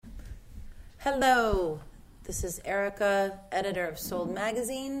Hello, this is Erica, editor of Sold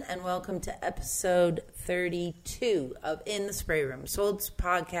Magazine, and welcome to episode 32 of In the Spray Room, Sold's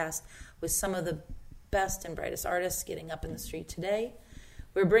podcast with some of the best and brightest artists getting up in the street today.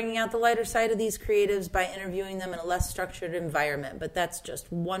 We're bringing out the lighter side of these creatives by interviewing them in a less structured environment, but that's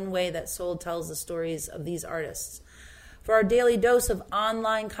just one way that Sold tells the stories of these artists. For our daily dose of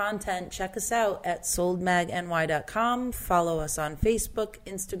online content, check us out at soldmagny.com. Follow us on Facebook,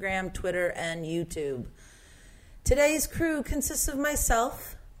 Instagram, Twitter, and YouTube. Today's crew consists of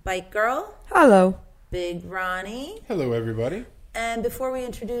myself, Bike Girl. Hello. Big Ronnie. Hello, everybody. And before we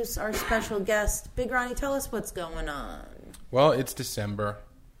introduce our special guest, Big Ronnie, tell us what's going on. Well, it's December.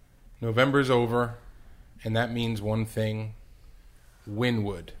 November's over, and that means one thing.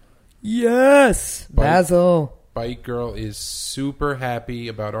 Winwood. Yes. Basil. Bike Girl is super happy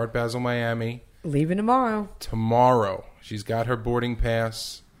about Art Basel Miami. Leaving tomorrow. Tomorrow. She's got her boarding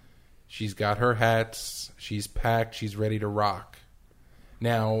pass. She's got her hats. She's packed. She's ready to rock.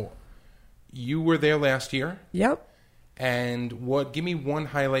 Now, you were there last year. Yep. And give me one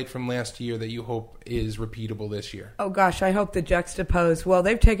highlight from last year that you hope is repeatable this year. Oh, gosh, I hope the Juxtapose. Well,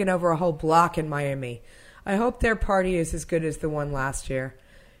 they've taken over a whole block in Miami. I hope their party is as good as the one last year.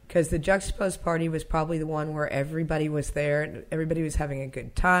 Because the Juxtapose party was probably the one where everybody was there. And everybody was having a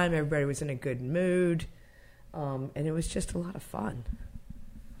good time. Everybody was in a good mood. And it was just a lot of fun.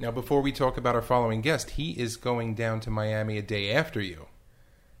 Now, before we talk about our following guest, he is going down to Miami a day after you.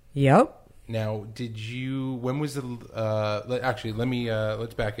 Yep. Now, when was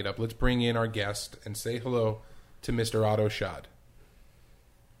let's back it up. Let's bring in our guest and say hello to Mr. Otto Schad.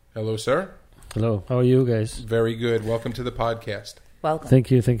 Hello, sir. Hello. How are you guys? Very good. Welcome to the podcast. Welcome. Thank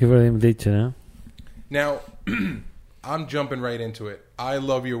you for the invitation. Now, I'm jumping right into it. I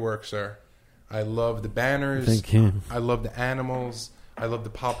love your work, sir. I love the banners. Thank you. I love the animals. I love the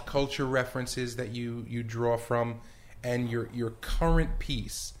pop culture references that you draw from. And your current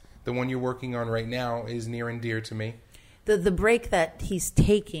piece, the one you're working on right now, is near and dear to me. The break that he's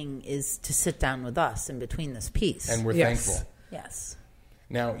taking is to sit down with us in between this piece. And we're thankful. Yes.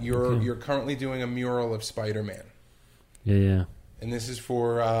 Now, you're currently doing a mural of Spider-Man. Yeah. And this is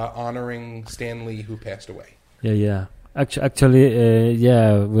for honoring Stan Lee, who passed away. Yeah. Actually,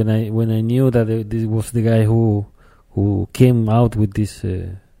 when I knew that this was the guy who came out with this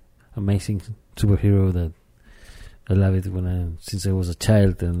amazing superhero that I love it since I was a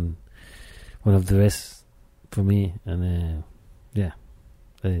child, and one of the best for me. And I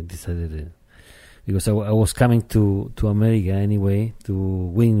decided because I was coming to America anyway, to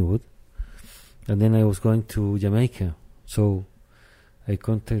Winwood, and then I was going to Jamaica, so I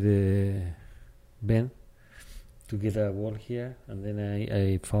contacted Ben to get a wall here, and then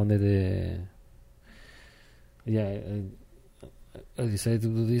I found it. I decided to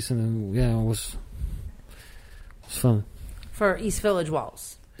do this, and it was fun. For East Village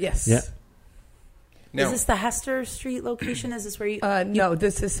walls. Yes. Yeah. Now, Is this the Hester Street location? Is this where you... No,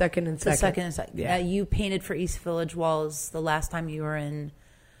 this is second and second. The second and second. Yeah. You painted for East Village walls the last time you were in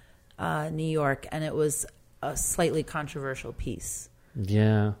New York, and it was a slightly controversial piece.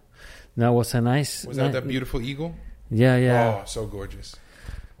 Yeah. Now was a nice... Was that beautiful eagle? Yeah. Oh, so gorgeous.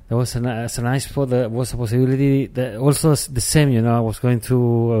 That was a nice spot. That was a possibility. That also the same, I was going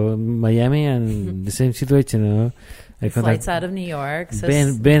to Miami and the same situation, Flights out of New York. So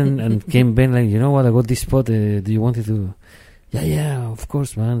Ben and came Ben like, you know what, I got this spot. Do you want it to? Yeah, of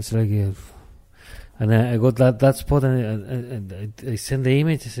course, man. It's like, and I got that spot, and I sent the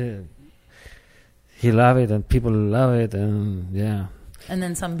image. I said, he loved it, and people love it, and yeah. And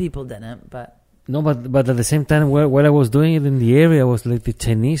then some people didn't, but. No, but at the same time, while I was doing it in the area, I was like the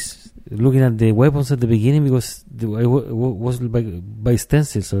Chinese, looking at the weapons at the beginning, because it was by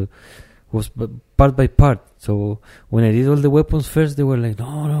stencil, so it was part by part. So when I did all the weapons first, they were like,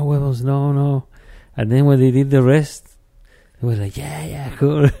 no weapons, no. And then when they did the rest, they were like, yeah,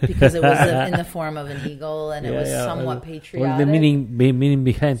 cool. Because it was in the form of an eagle, and it was somewhat patriotic. Well, the meaning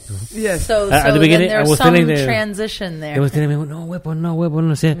behind. Yes. So at the beginning, then there's some transition there. They was telling me, no weapon.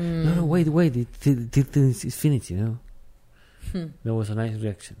 I said, no, wait, it's finished, That was a nice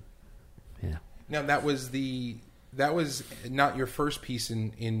reaction. Yeah. Now, that was not your first piece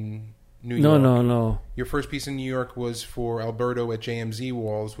in New York. No. Your first piece in New York was for Alberto at JMZ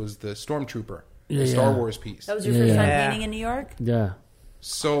Walls, was the Stormtrooper, the Star Wars piece. That was your first time painting in New York? Yeah.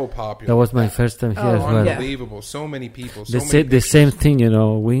 So popular. That was my first time here as well. Unbelievable. So many people. The same thing,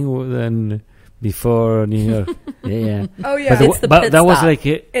 Wingwood and before New York. Yeah. Oh, yeah. It's the but pit that was stop. like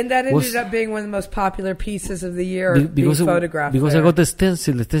And that ended was- up being one of the most popular pieces of the year being because photographed because there. I got the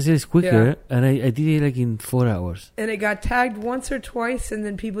stencil. The stencil is quicker, Yeah. and I did it like in 4 hours. And it got tagged once or twice, and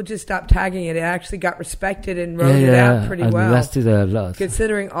then people just stopped tagging it. It actually got respected and wrote it out pretty and well. it lasted a lot.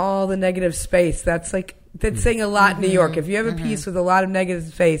 Considering all the negative space, that's saying a lot in New York. If you have a piece with a lot of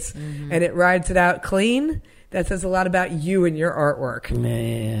negative space and it rides it out clean, that says a lot about you and your artwork.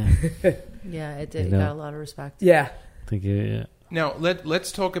 Yeah. Yeah, it did. You It know. got a lot of respect. Yeah. Thank you. Yeah. Now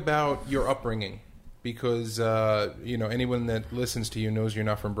let's talk about your upbringing, because anyone that listens to you knows you're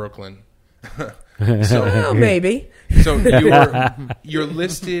not from Brooklyn. Well, maybe. So you're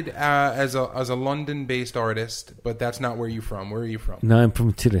listed as a London-based artist, but that's not where you're from. Where are you from? No, I'm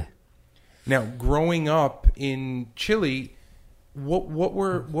from Chile. Now, growing up in Chile, what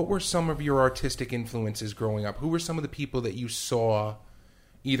were some of your artistic influences growing up? Who were some of the people that you saw,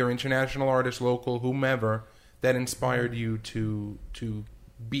 either international artists, local, whomever, that inspired you to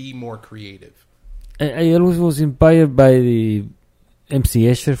be more creative? I always was inspired by the MC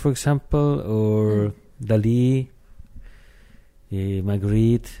Escher, for example, or Dalí,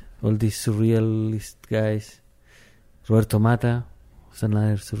 Magritte, all these surrealist guys. Roberto Mata was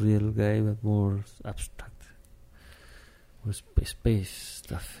another surreal guy, but more abstract. More space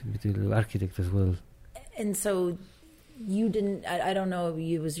stuff, between architect as well. And so you didn't, I don't know,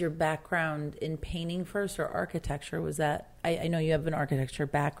 was your background in painting first or architecture? Was that, I know you have an architecture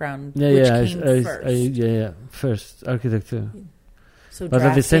background. Which came first? First architecture. So But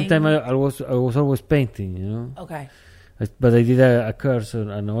at the same drafting- time, I was always painting, you know. Okay. But I did a course,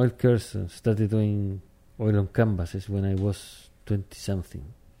 an oil course, and started doing oil on canvases when I was 20-something.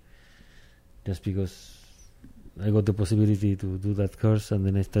 Just because I got the possibility to do that course, and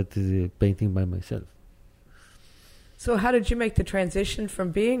then I started painting by myself. So how did you make the transition from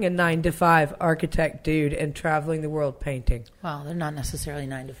being a 9-to-5 architect dude and traveling the world painting? Well, they're not necessarily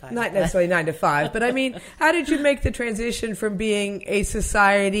 9 to 5. Not necessarily 9 to 5, but I mean, how did you make the transition from being a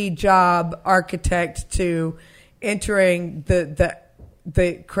society job architect to entering the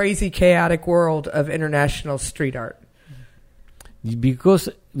crazy chaotic world of international street art? Because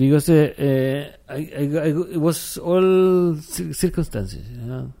it was all circumstances, you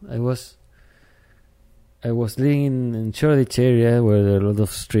know. I was living in Shoreditch area where there are a lot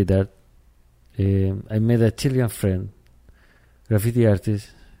of street art. I met a Chilean friend, graffiti artist.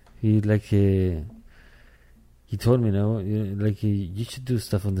 He told me, you should do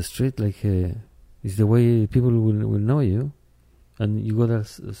stuff on the street. It's the way people will know you, and you got a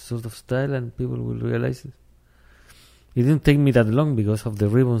sort of style, and people will realize it. It didn't take me that long because of the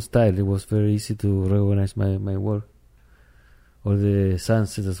ribbon style. It was very easy to recognize my work, or the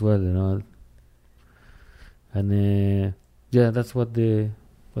sunset as well, you know. And that's what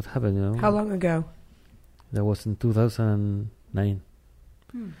happened, you know. How long ago? That was in 2009.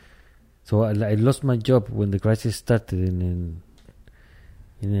 So I lost my job when the crisis started.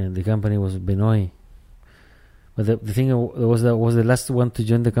 In the company was Benoit, but the thing was that was the last one to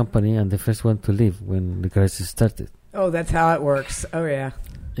join the company and the first one to leave when the crisis started. Oh, that's how it works. Oh, yeah.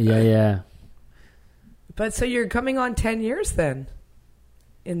 Yeah. But so you're coming on 10 years then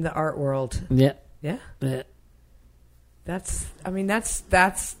in the art world. Yeah. Yeah. That's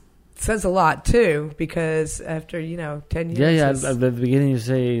says a lot too, because after 10 years. Yeah. At the beginning you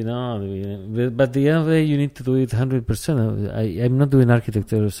say no, but at the end of the day you need to do it 100%. I'm not doing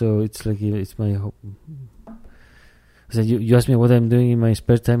architecture, so it's like it's my hope. So you ask me what I'm doing in my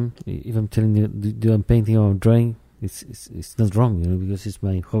spare time. If I'm telling you, do I'm painting or I'm drawing, it's not wrong, you know, because it's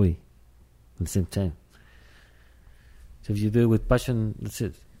my hobby at the same time. So if you do it with passion, that's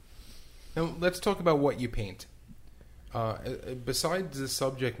it. Now let's talk about what you paint. Besides the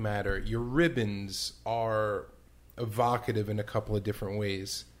subject matter, your ribbons are evocative in a couple of different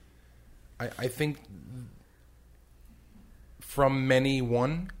ways. I think from many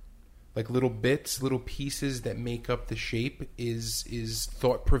like little bits, little pieces that make up the shape is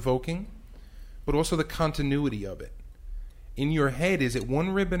thought-provoking, but also the continuity of it. In your head, is it one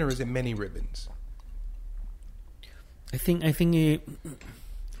ribbon or is it many ribbons? I think it's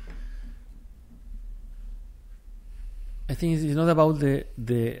not about the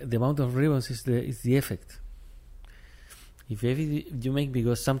amount of ribbons, it's the effect. If you make,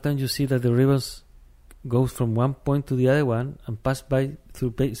 because sometimes you see that the ribbons goes from one point to the other one and pass by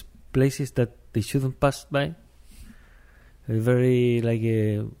through places that they shouldn't pass by. Very like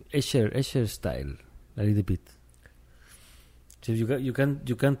a Escher style, a little bit. So you can't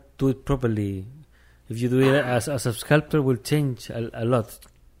do it properly. If you do it as a sculptor, will change a lot.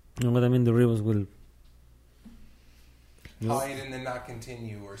 You know what I mean? The ribbons will. hide and then not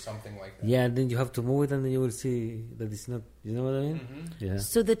continue or something like that. Yeah, and then you have to move it, and then you will see that it's not. You know what I mean? Mm-hmm. Yeah.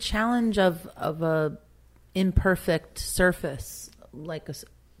 So the challenge of a imperfect surface, like a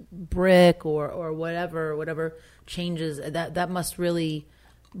brick or whatever changes, that must really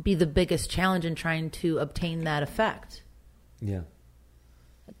be the biggest challenge in trying to obtain that effect. Yeah.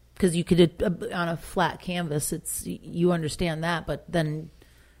 Because you could on a flat canvas, you understand that, but then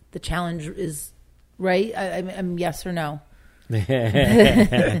the challenge is right. I'm yes or no.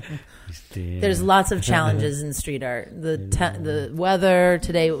 There's lots of challenges in street art. The weather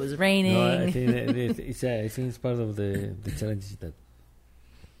today, it was raining. No, I think it's part of the challenges that.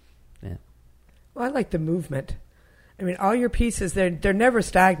 Yeah. Well, I like the movement. I mean, all your pieces, they're never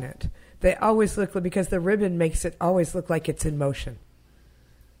stagnant. They always look, because the ribbon makes it always look like it's in motion.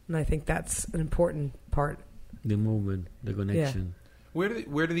 And I think that's an important part. The movement, the connection. Where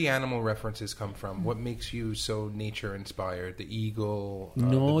do the animal references come from? What makes you so nature inspired? The eagle,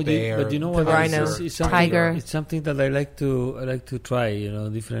 No, the bear, but you know the what? rhino, It's something, tiger. It's something that I like to try. You know,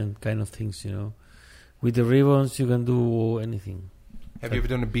 different kind of things. You know, with the ribbons you can do anything. Have you ever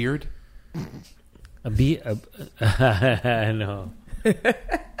done a beard? No.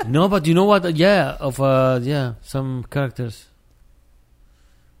 No, but you know what? Yeah, some characters.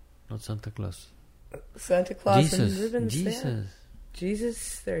 Not Santa Claus. Santa Claus Jesus. and ribbons. Jesus. Yeah.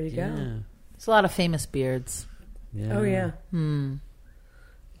 Jesus, there you go. There's a lot of famous beards. Yeah. Oh, yeah.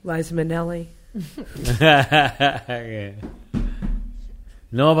 Liza Minnelli. Yeah.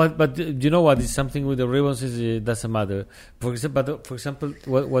 No, but you know what? It's something with the ribbons. It doesn't matter. For example,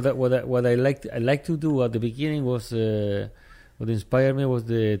 what I like to do at the beginning was what inspired me was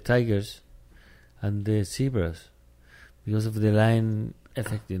the tigers and the zebras because of the line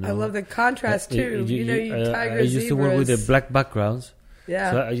effect. You know, I love the contrast too. Tigers, I used to work with the black backgrounds.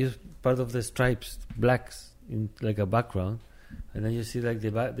 Yeah. So I used part of the stripes, blacks in like a background, and then you see like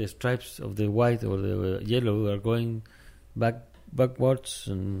the stripes of the white or the yellow are going backwards,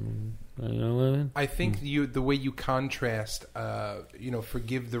 and you know what I mean? I think the way you contrast,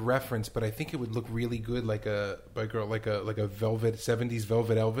 forgive the reference, but I think it would look really good like a velvet 70s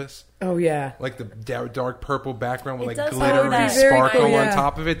velvet Elvis. Oh yeah. Like the dark purple background with It like does glitter have and that. sparkle Very cool, on yeah.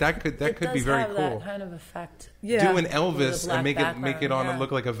 top of it. That could be very have cool. That kind of effect. Yeah. Do an With Elvis a black and make it background, on yeah. and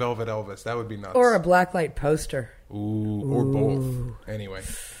look like a velvet Elvis. That would be nuts. Or a blacklight poster. Or both. Anyway.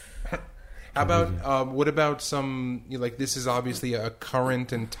 How about what about some this is obviously a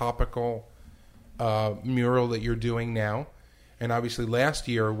current and topical mural that you're doing now, and obviously last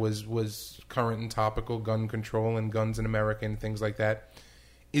year was current and topical gun control and guns in America and things like that.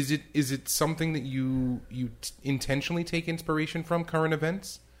 Is it something that you intentionally take inspiration from current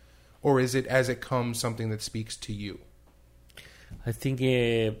events, or is it as it comes something that speaks to you? I think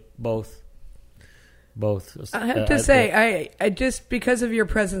both. I have to say, I just because of your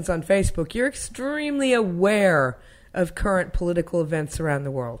presence on Facebook, you're extremely aware of current political events around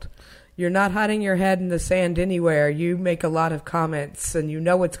the world. You're not hiding your head in the sand anywhere. You make a lot of comments, and you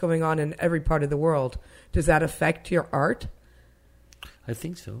know what's going on in every part of the world. Does that affect your art? I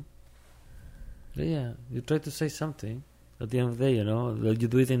think so. Yeah, you try to say something at the end of the day. You know, you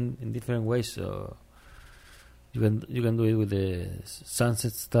do it in different ways. So you can do it with the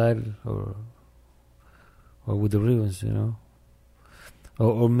sunset style or with the ribbons, you know,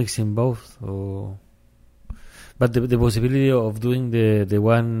 or mixing both. But the possibility of doing the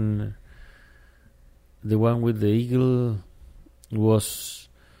one with the eagle was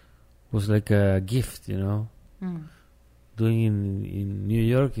like a gift, you know. Doing in New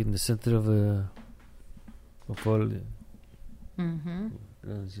York, in the center of all.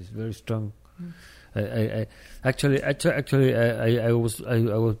 It's very strong. I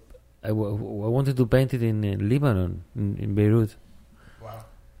wanted to paint it in Lebanon, in Beirut. Wow.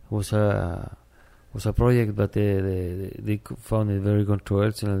 It was a project, but they found it very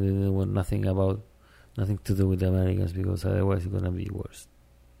controversial, and they didn't want nothing to do with the Americans, because otherwise it's gonna be worse.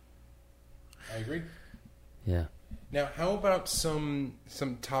 I agree. Yeah. Now, how about some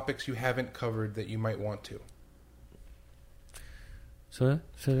topics you haven't covered that you might want to? Sorry?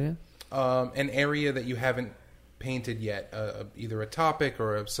 An area that you haven't painted yet, either a topic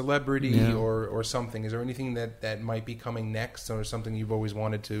or a celebrity or something. Is there anything that might be coming next, or something you've always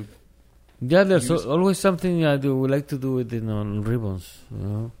wanted to? Yeah, there's always something I would like to do with on ribbons, you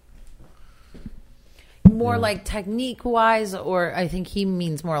know. More like technique-wise, or I think he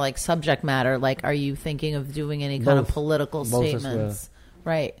means more like subject matter. Like, are you thinking of doing any kind of political statements?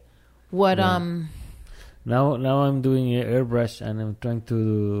 Right. What Now I'm doing airbrush, and I'm trying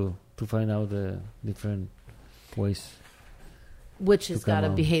to find out the different ways. Which has got to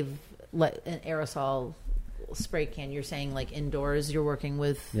out. behave like an aerosol spray can? You're saying like indoors you're working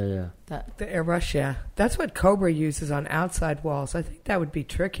with Yeah. that? The airbrush, yeah. That's what Cobra uses on outside walls. I think that would be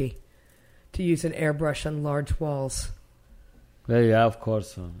tricky to use an airbrush on large walls. Well, yeah, of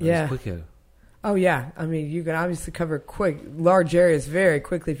course. Yeah. It's quicker. Oh, yeah. I mean, you can obviously cover large areas very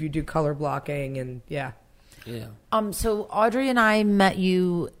quickly if you do color blocking and, yeah. Yeah. So Audrey and I met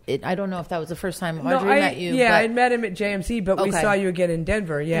you. I don't know if that was the first time Audrey met you. Yeah, but I met him at JMC, but we Okay. saw you again in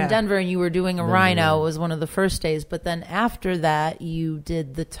Denver, yeah. in Denver, and you were doing a Denver, rhino. yeah. It was one of the first days. But then after that, you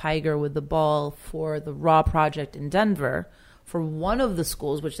did the tiger with the ball for the Raw project in Denver for one of the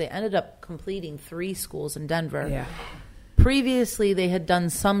schools, which they ended up completing 3 schools in Denver. Yeah. Previously, they had done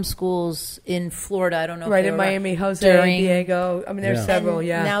some schools in Florida. I don't know if Right, they in were Miami, Jose, during- Diego. I mean, there's Yeah. several, And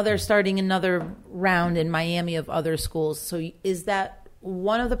yeah. now they're starting another round in Miami of other schools. So is that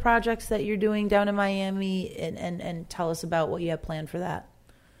one of the projects that you're doing down in Miami? And tell us about what you have planned for that.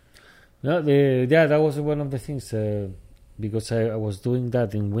 No, that was one of the things because I was doing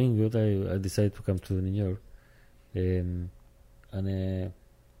that in Wingwood. I decided to come to New York, we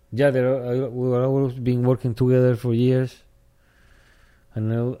were always been working together for years. I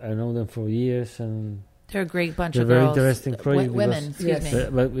know them for years, and They're a great bunch they're of very girls. interesting project Women, because- excuse Yes.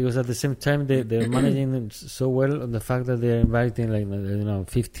 me. but because at the same time they're managing them so well on the fact that they're inviting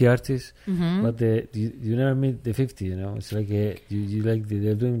 50 artists, Mhm. but you never meet the 50. It's like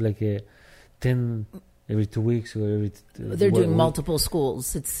they're doing like a 10 every 2 weeks or every. They're doing multiple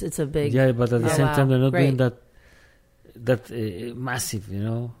schools. It's a big. Yeah, but at the Oh, same wow. time they're not Great. doing that massive,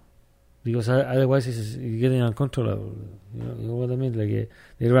 because otherwise it's getting uncontrollable. You know what I mean? Like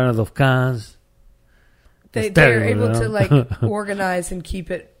they run out of cans. They're It's terrible, able to you know? like organize and keep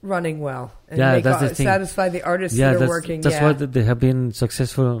it running well, and Yeah, make that's the thing. satisfy the artists Yeah, that are that's working. that's yeah. why they have been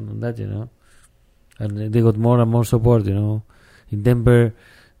successful on that, and they got more and more support. In Denver,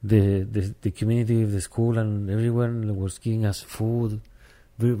 the community of the school and everyone was giving us food,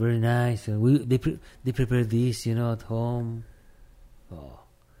 very very nice, and they prepared this, at home. Oh,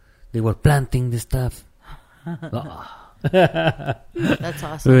 they were planting the stuff. That's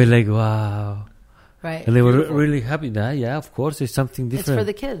awesome, We were like, wow. right? And they were really happy. Yeah, of course, it's something It's different. for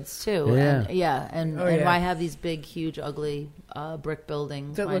the kids too. Yeah. And Oh, and yeah. why have these big, huge, ugly brick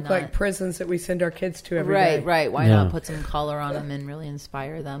buildings? that Why look not? like prisons that we send our kids to every day. Right. Why Yeah. not put some color on them and really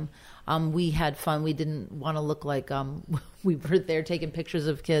inspire them? We had fun. We didn't want to look like we were there taking pictures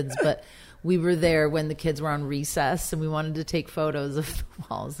of kids, but we were there when the kids were on recess, and we wanted to take photos of the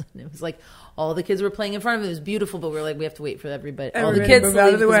walls. And it was like all the kids were playing in front of it. It was beautiful, but we were like, we have to wait for all the Everybody kids move to out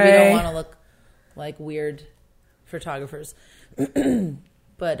leave of the because we way. don't want to look like weird photographers.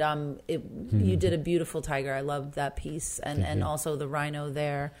 But you did a beautiful tiger. I loved that piece, and also the rhino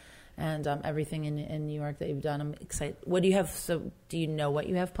there, and everything in New York that you've done. I'm excited. What do you have? So, do you know what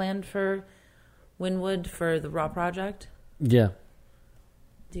you have planned for Wynwood for the Raw project? Yeah.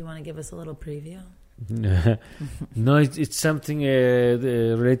 Do you want to give us a little preview? No, it's something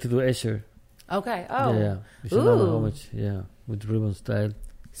related to Escher. Okay. Oh, Yeah. It's another Ooh. homage. Yeah, with ribbon style.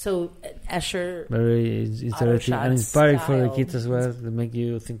 so Escher. Very interesting Auto-shot and inspiring for the style. kids as well. To make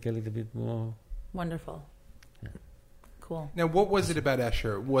you think a little bit more. Wonderful. Cool. Now, what was it about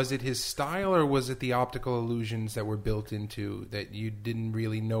Escher? Was it his style, or was it the optical illusions that were built into that you didn't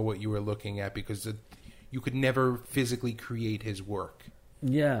really know what you were looking at because you could never physically create his work?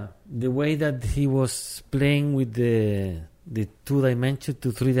 Yeah, the way that he was playing with the 2 dimensions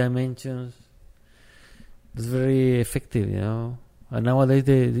to 3 dimensions was very effective, And nowadays,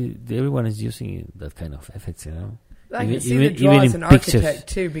 everyone is using that kind of effects, I Even- can see even- the draw even as in an pictures. architect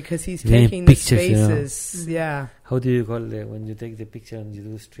too, because he's Even in taking the pictures, spaces. Yeah. How do you call it when you take the picture and you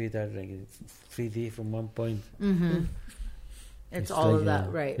do street art, like 3D from one point? Mm-hmm. It's It's all like, of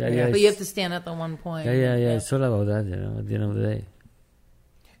that, right? yeah, right. yeah, But you it's- have to stand at the one point. Yeah. It's all about that, at the end of the day.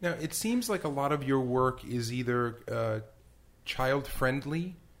 Now, it seems like a lot of your work is either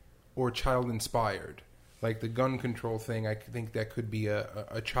child-friendly or child-inspired. Like the gun control thing, I think that could be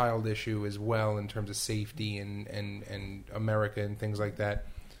a child issue as well in terms of safety and America and things like that.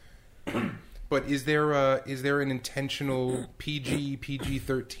 But is there an intentional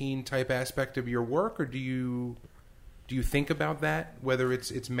PG-13 type aspect of your work, or do you think about that, whether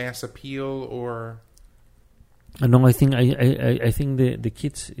it's mass appeal or? No, I think I think the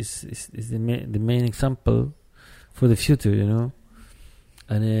kids is the main example for the future, and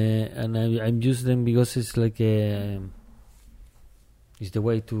I'm using them because it's like it's the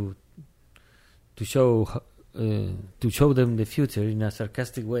way to show them the future in a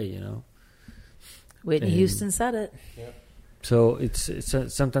sarcastic way, Whitney Houston said it. So it's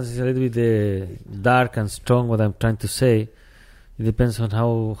sometimes it's a little bit dark and strong what I'm trying to say. It depends on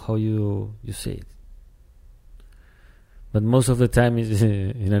how you say it. but most of the time it's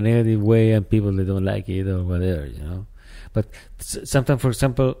in a negative way, and people they don't like it or whatever, you know. But sometimes, for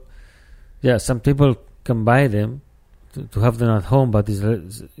example, some people can buy them to have them at home, but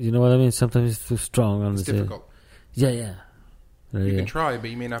it's, you know what I mean. Sometimes it's too strong. And It's difficult. Yeah. You can try, but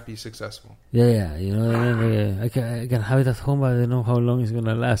you may not be successful. Yeah, you know what I mean? I can have it at home, but I don't know how long it's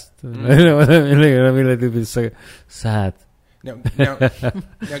gonna last. You know what I mean? Like, I mean, like, it's so sad. Now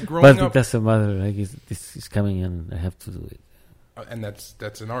growing But up, it doesn't matter. Like, it's coming, and I have to do it. and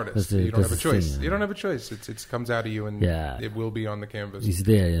that's an artist. That's You don't have a the choice. thing, You don't have a choice. It comes out of you, and it will be on the canvas. It's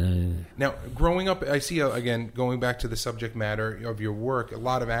there, you know. Now, growing up, I see, again, going back to the subject matter of your work, a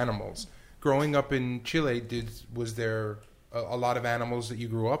lot of animals. Growing up in Chile, was there a lot of animals that you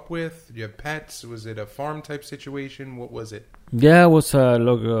grew up with? Did you have pets? Was it a farm-type situation? What was it? Yeah, it was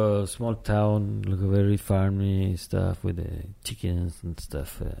a small town, like a very farmy stuff with chickens and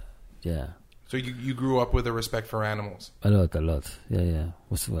stuff. Yeah. So you grew up with a respect for animals? A lot. Yeah. It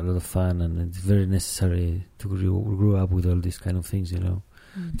was a lot of fun, and it's very necessary to grow up with all these kind of things, you know.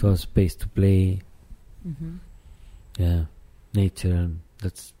 Mm-hmm. To have space to play. Mm-hmm. Yeah. Nature, and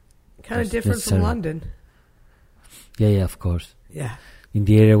that's Kind of That's different from necessary. London. Yeah, of course. Yeah. In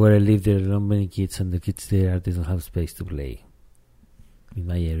the area where I live, there are not many kids, and the kids there, they don't have space to play. In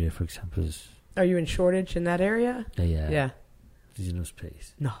my area, for example, Are you in Shoreditch in that area? yeah. There's no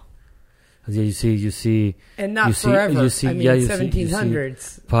space. No. Yeah, you see And not You see- forever. you see- I mean, yeah, you see- you see-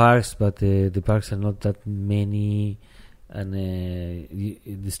 1700s. parks, but the parks are not that many, and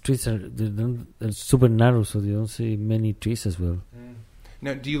the streets they're super narrow, so you don't see many trees as well.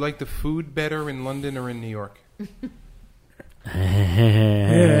 Now, do you like the food better in London or in New York?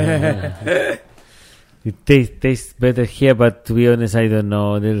 It tastes better here, but to be honest, I don't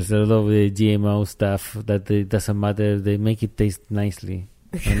know. There's a lot of the GMO stuff that it doesn't matter. They make it taste nicely.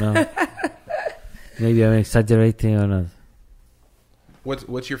 I know. Maybe I'm exaggerating or not.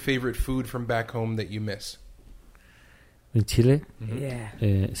 What's your favorite food from back home that you miss? In Chile, Yeah.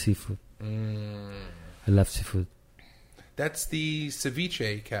 seafood. I love seafood. That's the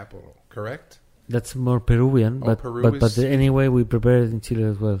ceviche capital, correct? That's more Peruvian, Oh, but Peru but, is- but anyway, we prepare it in Chile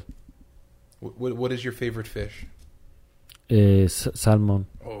as well. What is your favorite fish? Salmon,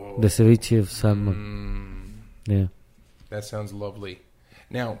 Oh, the ceviche of salmon. Yeah. that sounds lovely.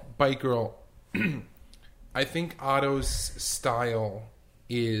 Now, Bike Girl, I think Otto's style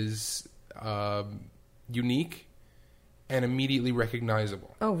is unique and immediately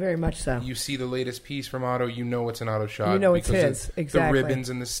recognizable. Oh, very much so. You see the latest piece from Otto, you know it's an Otto shot. You know it's because his. of Exactly. The ribbons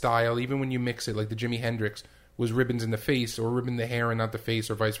and the style, even when you mix it, like the Jimi Hendrix was ribbons in the face or ribbon in the hair and not the face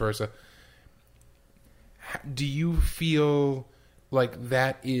or vice versa. Do you feel like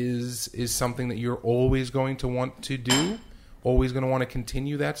that is something that you're always going to want to do? Always going to want to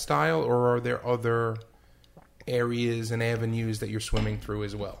continue that style? Or are there other areas and avenues that you're swimming through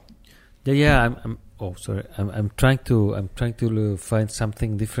as well? Yeah. I'm trying to find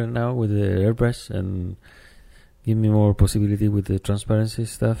something different now with the airbrush and give me more possibility with the transparency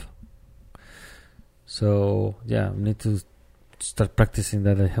stuff. So yeah, I need to start practicing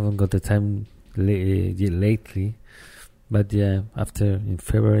that. I haven't got the time lately, but yeah, after in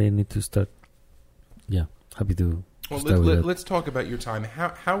February I need to start. Yeah, happy to. Well, start with that. let's talk about your time.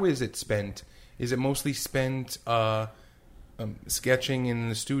 How is it spent? Is it mostly spent sketching in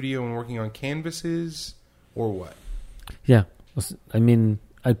the studio and working on canvases, or what? Yeah, I mean,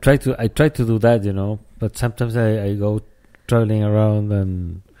 I try to do that, you know, but sometimes I go traveling around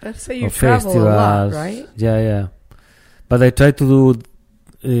and Let's say you or travel a lot, festivals. right? Yeah. But I try to do,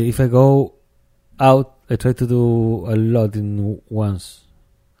 if I go out, I try to do a lot in once.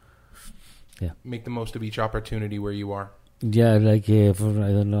 Make the most of each opportunity where you are. Yeah, like I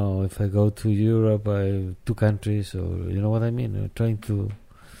don't know, if I go to Europe, 2 countries, or you know what I mean. I'm trying to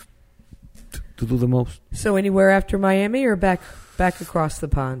do the most. So anywhere after Miami or back across the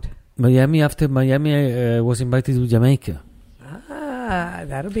pond? Miami. After Miami, I was invited to Jamaica. Ah,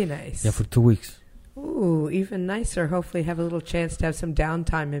 that'll be nice. Yeah, for 2 weeks. Ooh, even nicer. Hopefully have a little chance to have some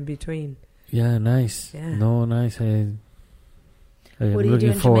downtime in between. Yeah, nice. Yeah. No, nice. I'm What do you do looking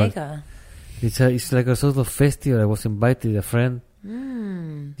in forward. Jamaica? It's like a sort of festival. I was invited, a friend.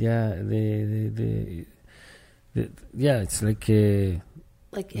 Mm. Yeah, it's like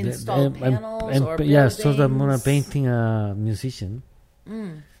Like installed panels or buildings? yeah, sort of more painting a musician,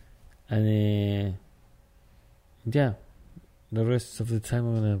 Mm. and yeah, the rest of the time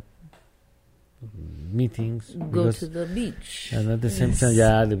I'm gonna meetings. Go because- to the beach. and at the same Yes. time,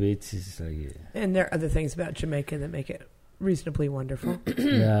 yeah, the beach is like And there are other things about Jamaica that make it reasonably wonderful.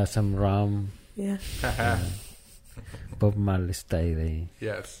 yeah, some rum, Yeah. Bob Marley style.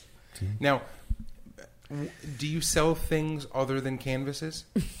 Yes. Mm. Now, Do you sell things other than canvases?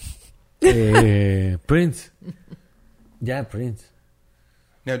 Prints. Yeah, prints.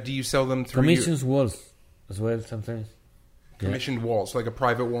 Now, do you sell them through Commissions walls as well sometimes. commissioned walls, like a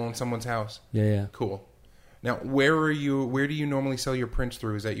private wall in someone's house? Yeah. Cool. Now, where do you normally sell your prints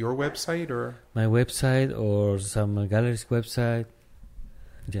through? Is that your website or My website or some galleries website.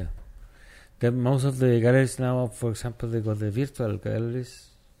 Yeah. Most of the galleries now, for example, they got the virtual galleries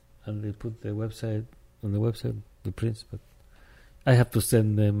and they put the website on the website, the prints, but I have to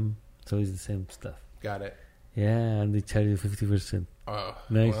send them, so it's the same stuff. got it? Yeah, and they charge you 50%. Oh,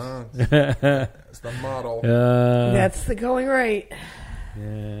 Nice. well, that's the model. That's the going rate.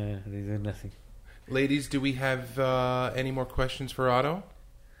 Yeah, they do nothing. Ladies, do we have any more questions for Otto?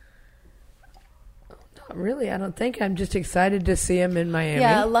 Not really, I don't think. I'm just excited to see him in Miami.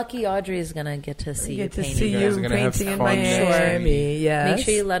 Yeah, lucky Audrey is going to get to see you Get to painting. see You guys you are gonna have painting in fun Miami. Yes. Make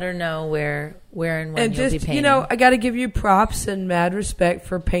sure you let her know where and when And you'll be just, painting. I got to give you props and mad respect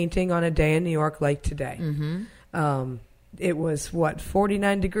for painting on a day in New York like today. Mm-hmm. It was,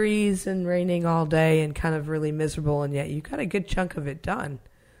 49 degrees and raining all day and kind of really miserable, and yet you got a good chunk of it done.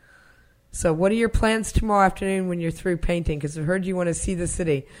 So what are your plans tomorrow afternoon when you're through painting? Because I've heard you want to see the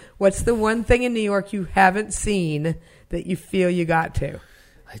city. What's the one thing in New York you haven't seen that you feel you got to?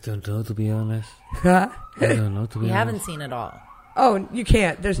 I don't know, to be honest. Huh? I don't know, to be You honest. haven't seen it all. Oh, you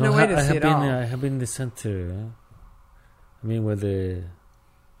can't. There's no way to see it all. I have been in the center. I mean, where the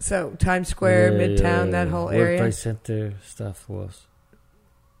So Times Square, where the, Midtown, that whole World area. Trade Center stuff was.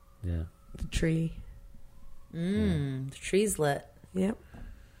 Yeah. The tree. The tree's lit. Yep.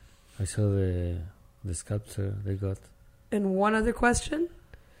 I saw the sculpture they got. And one other question.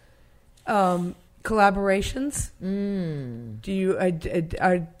 Collaborations. Do you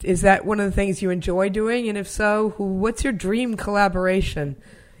is that one of the things you enjoy doing? And if so, what's your dream collaboration,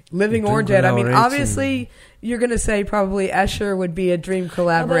 living or dead? I mean, obviously, you're going to say probably Escher would be a dream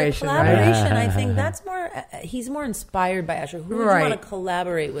collaboration, but right? collaboration, I think that's more. He's more inspired by Escher. Who would you want to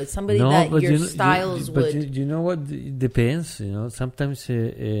collaborate with? Somebody that but your styles would. But you know what? It depends. Sometimes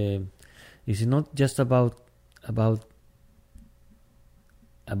it's not just about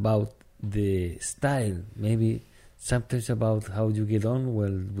the style. Maybe sometimes about how you get on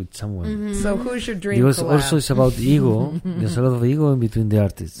well with someone. Mm-hmm. So who's your dream Because collab? also it's about ego. There's a lot of ego in between the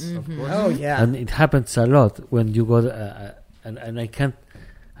artists. Mm-hmm. Oh yeah. And it happens a lot when you got and I can't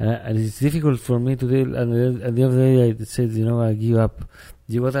and it's difficult for me to do. And at the end of the day, I said, I give up.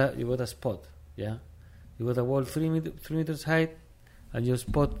 You got a spot, yeah. You got a wall 3 meters height, and your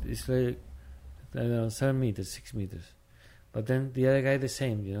spot is like 7 meters, 6 meters. But then the other guy the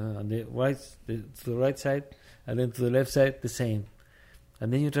same, on the right to the right side, and then to the left side the same.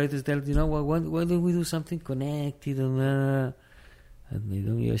 And then you try to tell, why don't we do something connected and they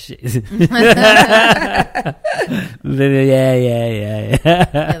don't give a shit. Yeah.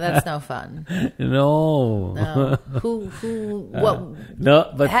 Yeah, that's no fun. No. What?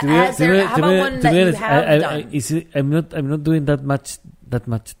 No, but How about one that you have done? I'm not doing that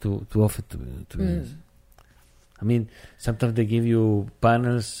much too often. To be honest. I mean, sometimes they give you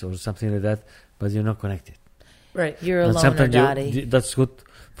panels or something like that, but you're not connected. Right. You're And alone or sometimes daddy. that's good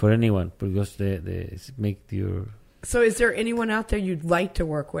for anyone because they make your. So is there anyone out there you'd like to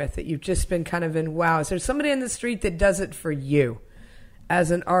work with that you've just been kind of in, wow, is there somebody in the street that does it for you as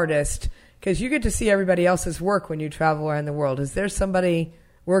an artist? Because you get to see everybody else's work when you travel around the world. Is there somebody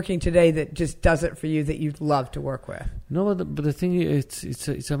working today that just does it for you that you'd love to work with? No, but the thing is,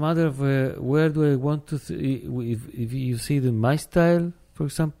 it's a matter of where do I want to... if you see it in my style, for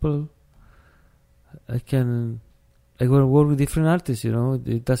example, I want to work with different artists,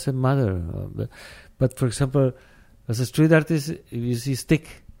 it doesn't matter. But for example, as a street artist, if you see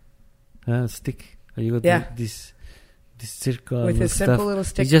Stick, and you got this circle with his stuff. simple little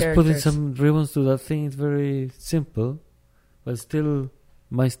stick You just characters. putting some ribbons to that thing. It's very simple, but still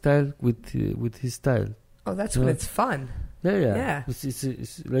my style with his style. Oh, that's when it's fun. Yeah.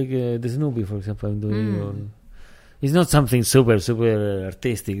 It's like the Snoopy, for example. I'm doing. It's not something super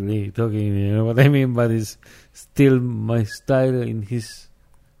artistically talking. You know what I mean? But it's still my style in his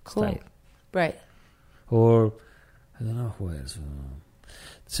style. Right. Or I don't know who else.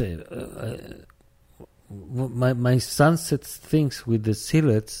 My sunset things with the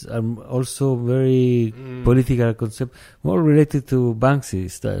silhouettes are also very political concept, more related to Banksy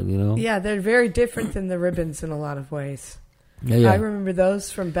style, Yeah, they're very different than the ribbons in a lot of ways. Yeah. I remember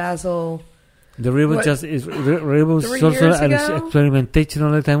those from Basel. The ribbon ribbons 3 also years an ago? experimentation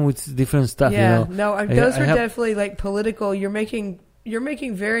all the time with different stuff. Yeah, no, those were have- definitely like political. You're making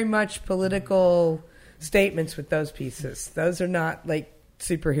very much political statements with those pieces. Those are not like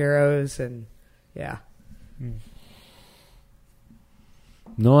superheroes and yeah.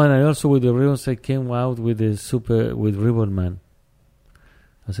 No, and I also with the ribbons I came out with with Ribbon Man,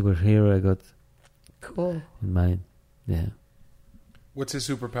 a superhero I got Cool. in mind. Yeah, What's his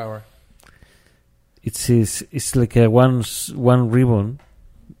superpower? it's like a one ribbon,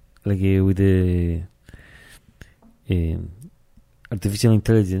 like with the artificial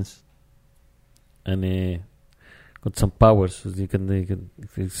intelligence, and got some powers. So you can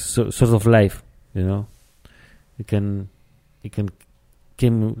it's sort of life, you know. You can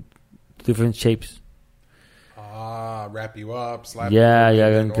came different shapes. Wrap you up, slap Yeah, you.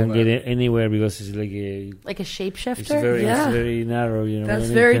 and can get it anywhere because it's Like a shapeshifter? it's very Yeah. it's very narrow, you know. That's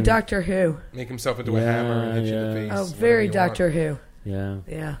and it very can- Doctor Who. Make himself into a Yeah, hammer and hit you in the yeah. face. Oh, whatever very you want. Doctor Who. Yeah,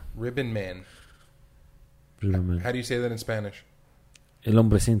 Yeah. Ribbon Man. Ribbon Man. How do you say that in Spanish? El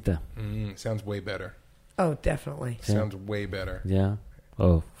hombre cinta. Sounds way better. Oh, definitely. Yeah. Sounds way better. Yeah.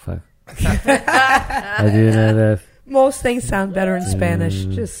 Oh fuck. I didn't know that. Most things sound better in Spanish.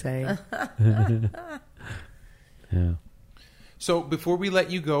 Just saying. Yeah. So before we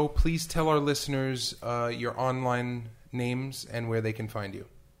let you go, please tell our listeners your online names and where they can find you.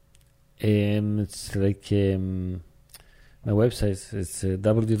 It's like my website. It's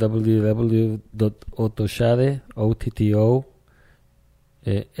www.ottoschade, OTTO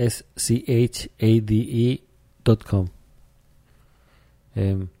SCHADE.com.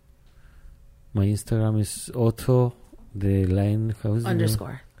 My Instagram is Otto the line house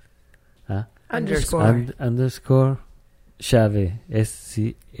Underscore. Underscore. Underscore Schade,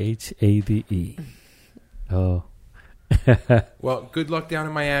 SCHADE. Oh. Well, good luck down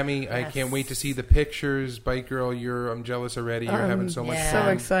in Miami. I Yes. can't wait to see the pictures. Bike Girl, I'm jealous already. You're having so much yeah. So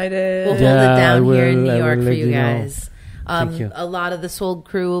fun. excited. We'll hold Yeah, it down I here in will- New I York will for let you you know. guys. Thank you. A lot of the Sold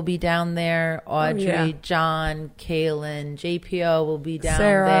crew will be down there. Audrey, yeah. John, Kaylin, JPO will be down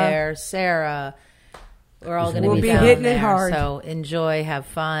Sarah. there. Sarah. We're all going to We'll be be down hitting it there. hard. So enjoy, have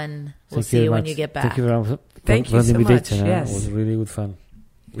fun. We'll Thank see you you very when much. you get back. Thank you very much. Thank for you the so much, invitation, huh? yes. It was really good fun.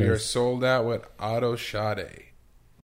 We are Yes. sold out with Otto Schade.